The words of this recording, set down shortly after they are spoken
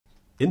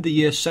In the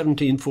year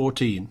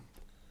 1714,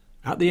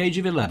 at the age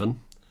of 11,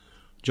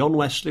 John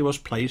Wesley was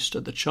placed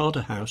at the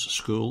Charterhouse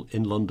School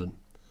in London.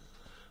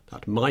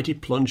 That mighty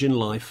plunge in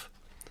life,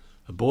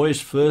 a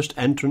boy's first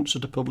entrance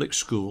at a public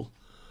school,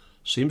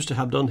 seems to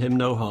have done him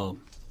no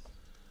harm.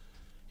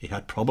 He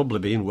had probably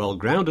been well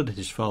grounded at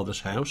his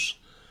father's house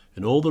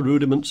in all the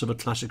rudiments of a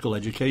classical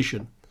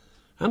education,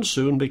 and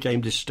soon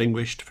became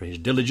distinguished for his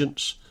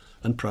diligence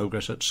and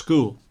progress at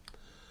school.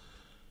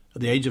 At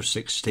the age of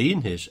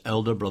 16, his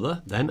elder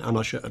brother, then an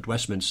usher at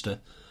Westminster,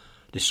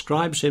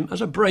 describes him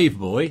as a brave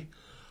boy,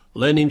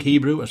 learning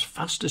Hebrew as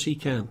fast as he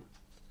can.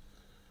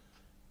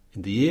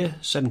 In the year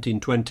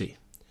 1720,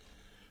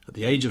 at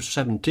the age of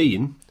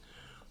 17,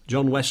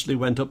 John Wesley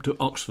went up to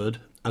Oxford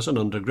as an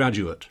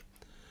undergraduate,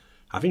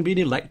 having been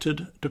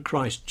elected to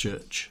Christ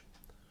Church.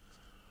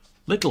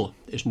 Little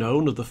is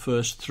known of the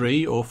first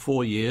 3 or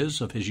 4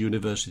 years of his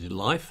university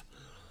life,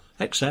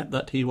 except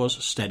that he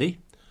was steady,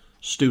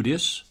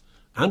 studious,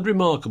 and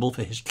remarkable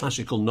for his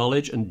classical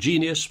knowledge and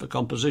genius for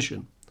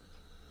composition.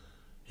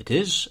 It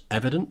is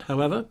evident,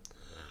 however,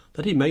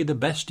 that he made the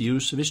best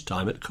use of his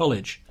time at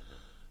college,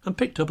 and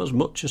picked up as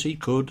much as he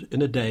could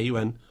in a day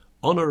when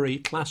honorary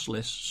class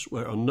lists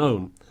were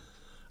unknown,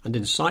 and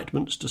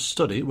incitements to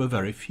study were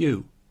very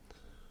few.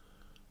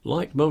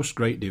 Like most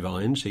great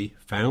divines, he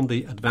found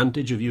the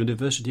advantage of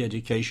university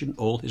education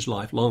all his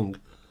life long.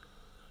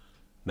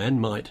 Men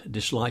might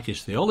dislike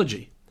his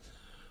theology,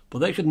 but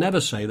they could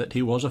never say that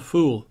he was a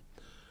fool,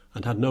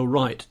 and had no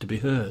right to be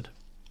heard.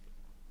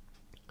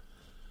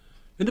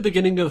 In the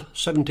beginning of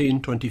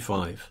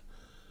 1725,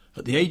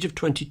 at the age of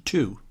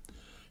 22,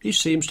 he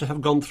seems to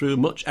have gone through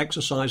much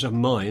exercise of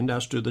mind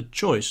as to the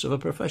choice of a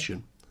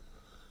profession.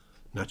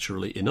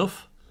 Naturally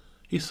enough,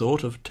 he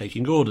thought of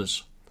taking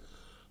orders,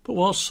 but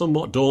was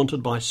somewhat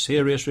daunted by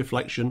serious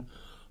reflection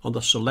on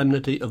the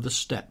solemnity of the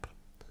step.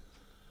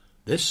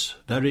 This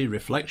very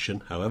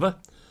reflection, however,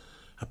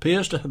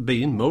 appears to have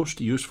been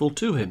most useful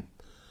to him,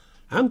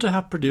 and to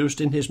have produced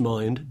in his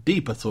mind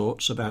deeper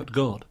thoughts about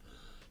God,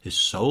 his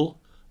soul,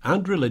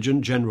 and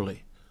religion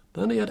generally,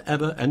 than he had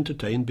ever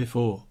entertained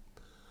before.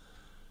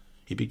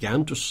 He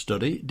began to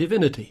study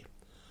divinity,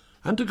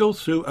 and to go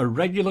through a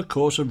regular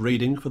course of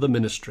reading for the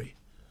ministry.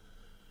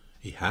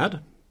 He had,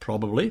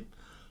 probably,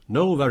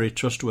 no very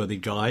trustworthy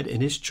guide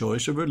in his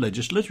choice of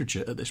religious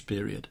literature at this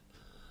period.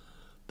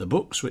 The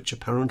books which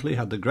apparently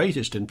had the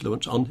greatest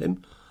influence on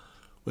him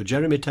were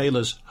Jeremy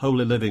Taylor's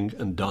Holy Living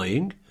and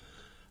Dying,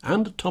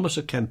 and Thomas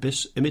à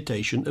Kempis'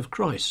 Imitation of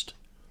Christ.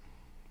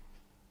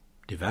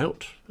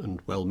 Devout and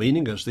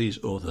well-meaning as these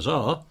authors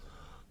are,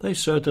 they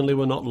certainly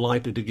were not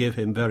likely to give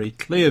him very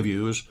clear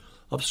views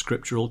of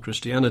scriptural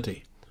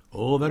Christianity,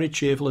 or very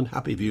cheerful and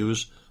happy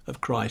views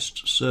of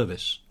Christ's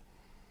service.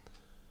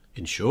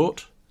 In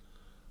short,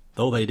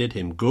 though they did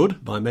him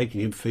good by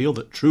making him feel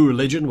that true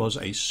religion was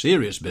a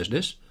serious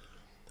business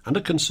and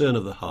a concern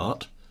of the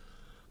heart,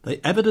 they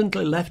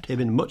evidently left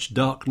him in much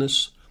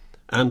darkness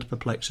and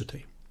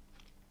perplexity.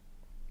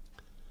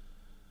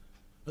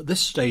 At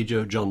this stage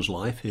of John's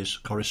life, his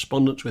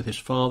correspondence with his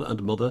father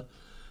and mother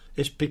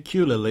is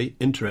peculiarly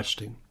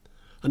interesting,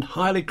 and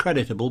highly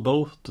creditable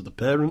both to the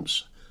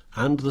parents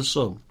and the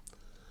son.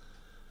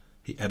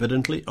 He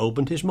evidently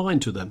opened his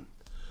mind to them,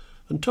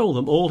 and told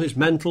them all his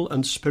mental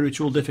and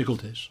spiritual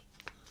difficulties.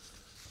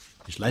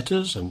 His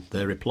letters and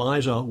their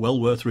replies are well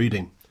worth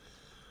reading.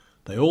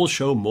 They all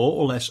show more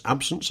or less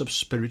absence of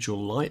spiritual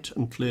light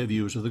and clear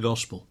views of the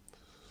gospel,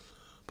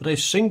 but a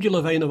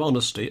singular vein of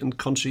honesty and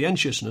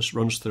conscientiousness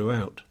runs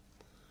throughout.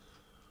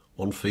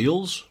 One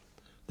feels,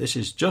 this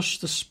is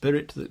just the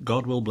spirit that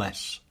God will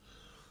bless.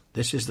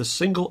 This is the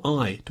single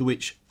eye to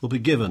which will be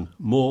given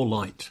more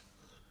light.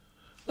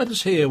 Let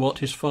us hear what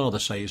his father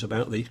says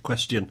about the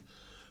question,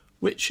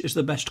 which is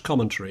the best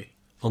commentary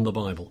on the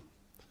Bible?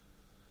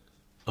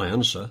 I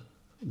answer,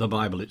 the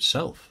Bible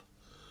itself,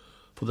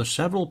 for the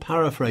several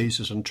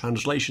paraphrases and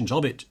translations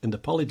of it in the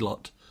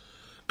polyglot,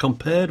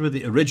 compared with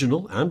the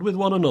original and with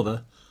one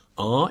another,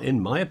 are, in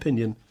my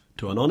opinion,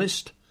 to an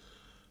honest,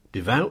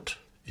 devout,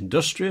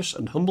 industrious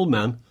and humble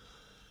man,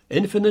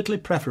 infinitely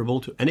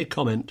preferable to any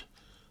comment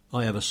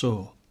I ever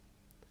saw.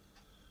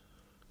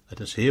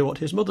 Let us hear what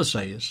his mother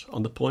says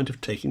on the point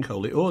of taking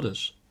holy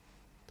orders.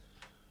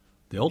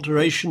 The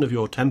alteration of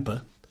your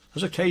temper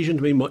has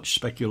occasioned me much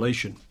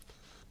speculation.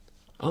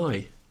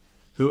 I,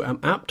 who am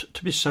apt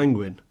to be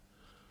sanguine,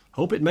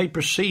 hope it may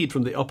proceed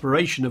from the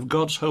operation of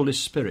God's Holy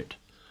Spirit,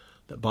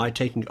 that by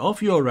taking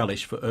off your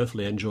relish for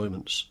earthly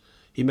enjoyments,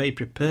 he may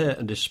prepare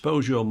and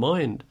dispose your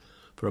mind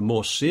for a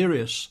more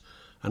serious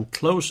and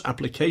close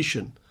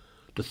application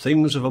to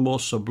things of a more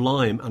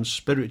sublime and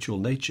spiritual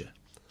nature.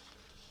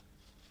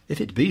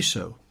 If it be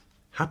so,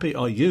 happy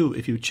are you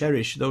if you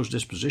cherish those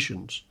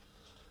dispositions,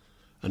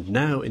 and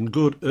now in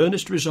good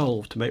earnest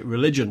resolve to make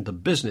religion the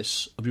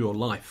business of your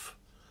life.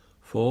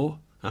 For,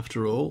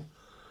 after all,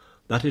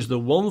 that is the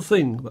one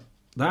thing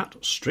that,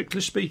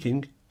 strictly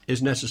speaking,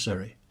 is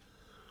necessary.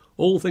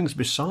 All things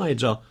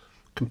besides are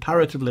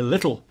comparatively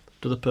little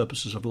to the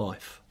purposes of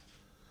life.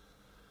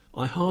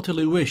 I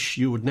heartily wish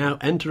you would now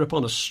enter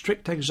upon a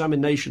strict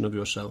examination of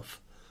yourself,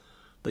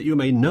 that you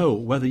may know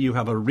whether you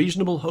have a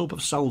reasonable hope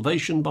of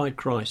salvation by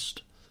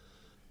Christ.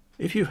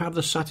 If you have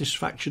the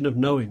satisfaction of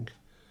knowing,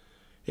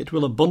 it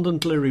will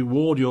abundantly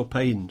reward your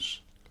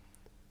pains.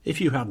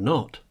 If you have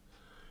not,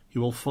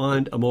 you will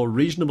find a more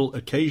reasonable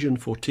occasion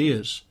for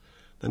tears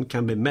than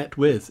can be met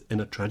with in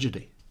a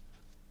tragedy.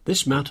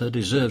 This matter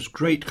deserves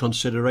great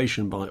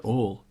consideration by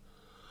all,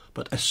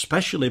 but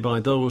especially by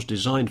those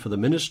designed for the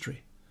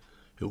ministry,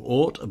 who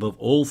ought above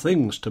all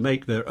things to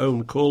make their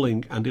own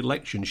calling and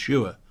election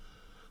sure,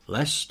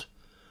 lest,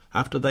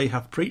 after they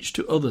have preached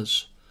to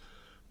others,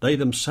 they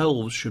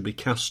themselves should be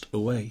cast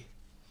away.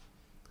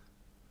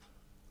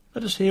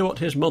 Let us hear what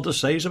his mother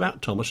says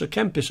about Thomas à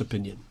Kempis'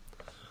 opinion,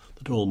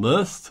 that all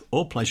mirth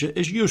or pleasure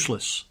is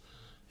useless,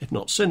 if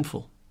not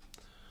sinful.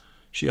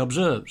 She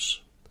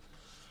observes,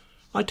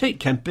 I take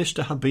Kempis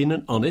to have been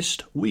an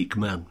honest, weak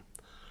man,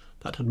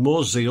 that had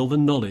more zeal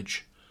than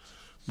knowledge,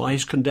 by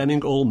his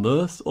condemning all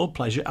mirth or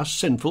pleasure as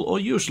sinful or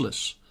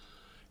useless,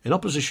 in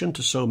opposition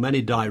to so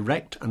many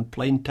direct and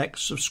plain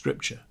texts of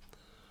Scripture.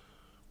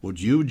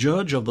 Would you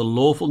judge of the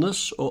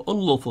lawfulness or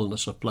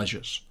unlawfulness of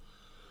pleasures,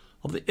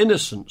 of the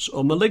innocence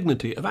or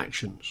malignity of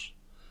actions?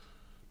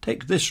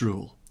 Take this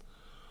rule: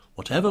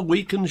 whatever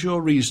weakens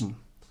your reason,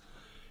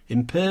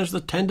 impairs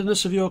the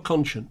tenderness of your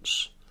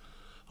conscience,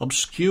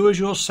 obscures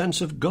your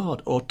sense of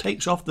God, or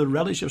takes off the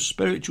relish of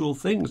spiritual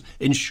things,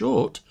 in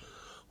short,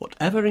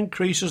 whatever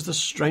increases the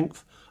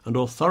strength and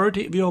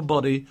authority of your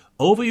body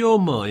over your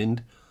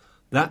mind,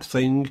 that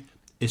thing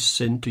is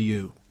sin to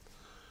you,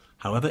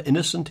 however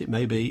innocent it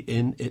may be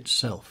in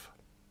itself.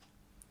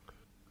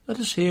 Let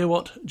us hear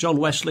what John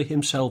Wesley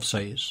himself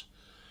says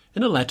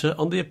in a letter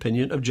on the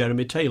opinion of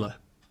Jeremy Taylor.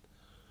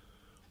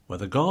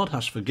 Whether God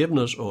has forgiven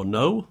us or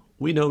no,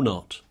 we know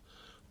not.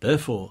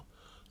 Therefore,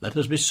 let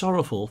us be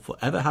sorrowful for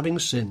ever having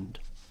sinned.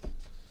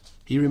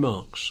 He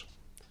remarks,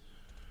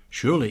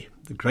 surely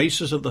the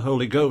graces of the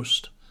Holy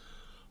Ghost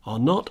are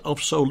not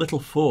of so little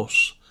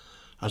force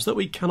as that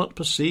we cannot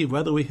perceive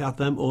whether we have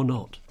them or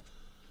not.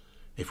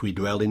 If we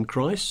dwell in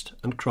Christ,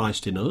 and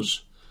Christ in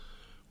us,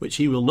 which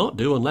he will not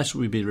do unless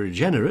we be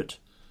regenerate,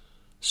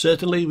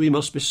 certainly we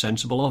must be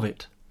sensible of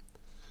it.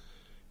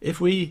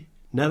 If we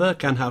never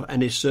can have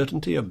any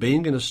certainty of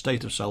being in a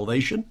state of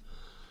salvation,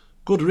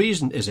 good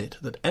reason is it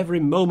that every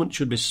moment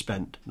should be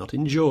spent, not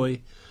in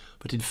joy,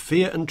 but in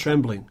fear and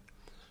trembling,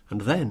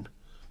 and then,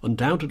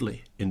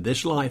 undoubtedly, in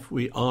this life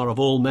we are of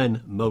all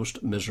men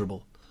most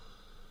miserable.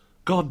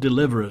 God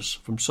deliver us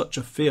from such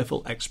a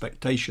fearful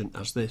expectation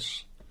as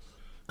this.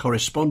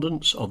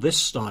 Correspondence of this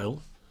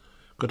style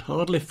could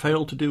hardly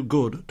fail to do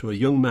good to a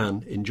young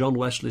man in John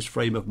Wesley's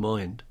frame of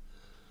mind.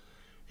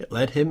 It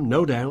led him,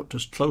 no doubt, to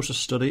closer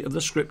study of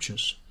the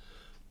Scriptures,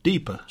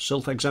 deeper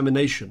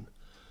self-examination,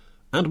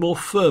 and more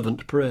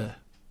fervent prayer.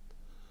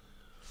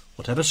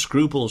 Whatever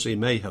scruples he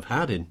may have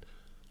had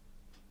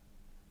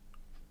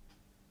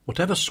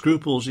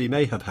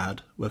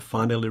were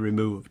finally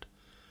removed,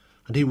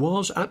 and he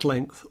was at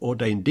length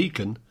ordained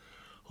deacon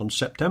on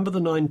September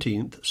the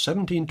 19th,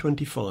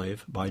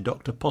 1725, by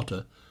Dr.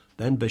 Potter,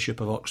 then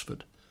Bishop of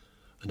Oxford,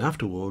 and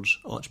afterwards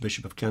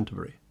Archbishop of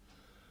Canterbury.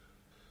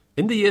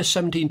 In the year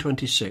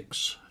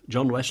 1726,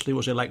 John Wesley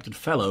was elected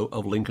Fellow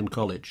of Lincoln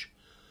College,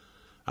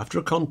 after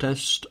a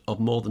contest of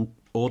more than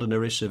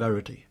ordinary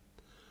severity.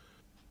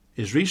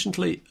 His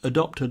recently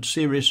adopted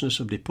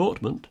seriousness of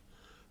deportment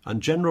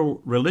and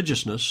general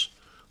religiousness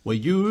were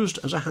used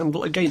as a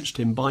handle against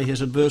him by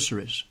his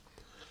adversaries,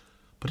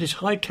 but his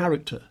high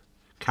character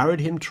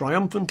carried him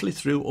triumphantly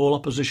through all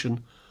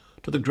opposition,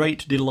 to the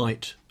great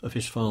delight of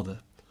his father.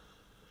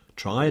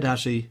 Tried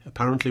as he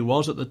apparently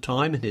was at the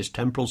time in his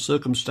temporal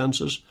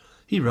circumstances,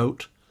 he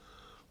wrote,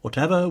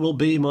 "Whatever will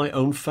be my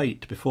own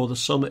fate before the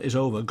summer is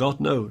over,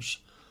 God knows,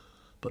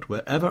 but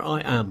wherever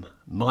I am,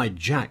 my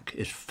Jack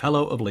is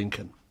Fellow of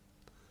Lincoln."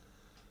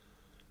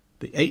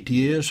 The 8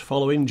 years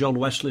following John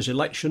Wesley's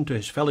election to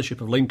his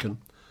Fellowship of Lincoln,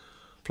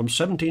 from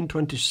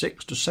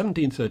 1726 to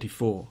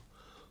 1734,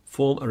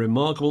 form a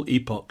remarkable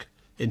epoch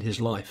in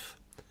his life,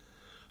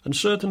 and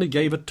certainly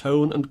gave a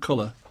tone and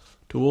colour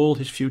to all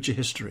his future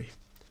history.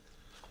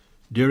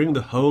 During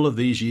the whole of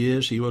these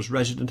years he was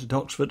resident at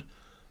Oxford,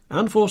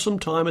 and for some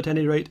time at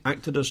any rate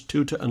acted as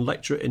tutor and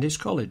lecturer in his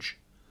college.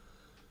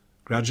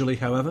 Gradually,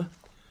 however,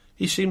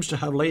 he seems to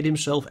have laid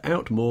himself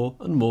out more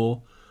and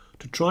more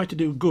to try to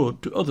do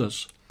good to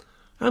others,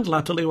 and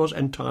latterly was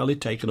entirely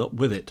taken up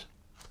with it.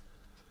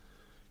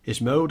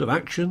 His mode of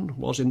action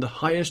was in the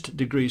highest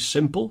degree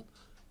simple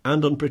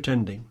and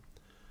unpretending.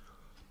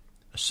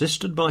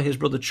 Assisted by his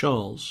brother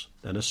Charles,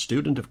 then a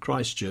student of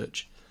Christ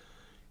Church,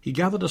 he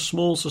gathered a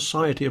small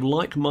society of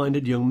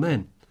like-minded young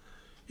men,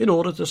 in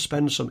order to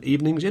spend some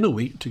evenings in a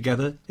week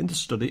together in the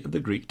study of the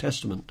Greek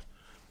Testament.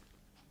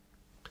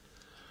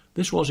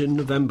 This was in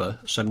November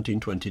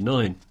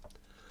 1729.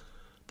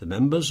 The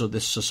members of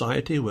this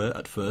society were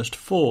at first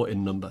 4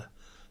 in number,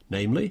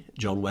 namely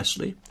John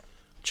Wesley,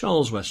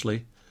 Charles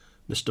Wesley,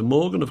 Mr.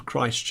 Morgan of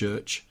Christ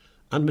Church,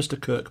 and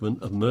Mr. Kirkman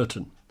of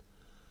Merton.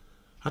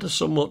 At a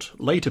somewhat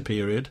later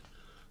period,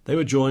 they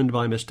were joined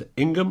by Mr.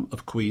 Ingham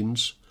of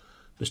Queen's,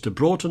 Mr.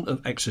 Broughton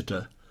of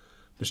Exeter,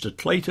 Mr.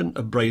 Clayton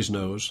of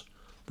Brasenose,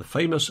 the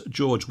famous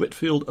George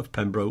Whitefield of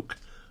Pembroke,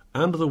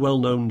 and the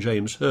well-known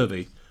James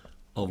Hervey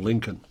of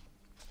Lincoln.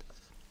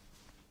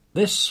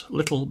 This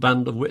little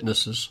band of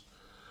witnesses,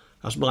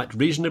 as might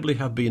reasonably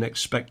have been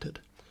expected,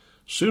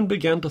 soon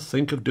began to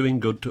think of doing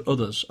good to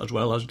others as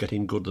well as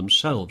getting good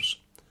themselves.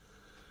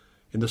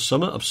 In the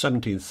summer of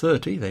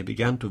 1730 they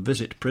began to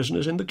visit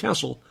prisoners in the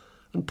castle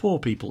and poor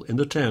people in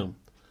the town,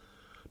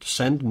 to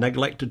send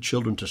neglected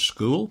children to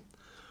school,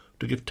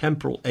 to give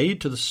temporal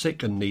aid to the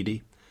sick and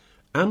needy,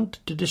 and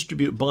to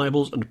distribute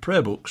Bibles and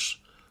prayer books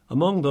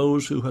among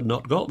those who had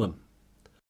not got them.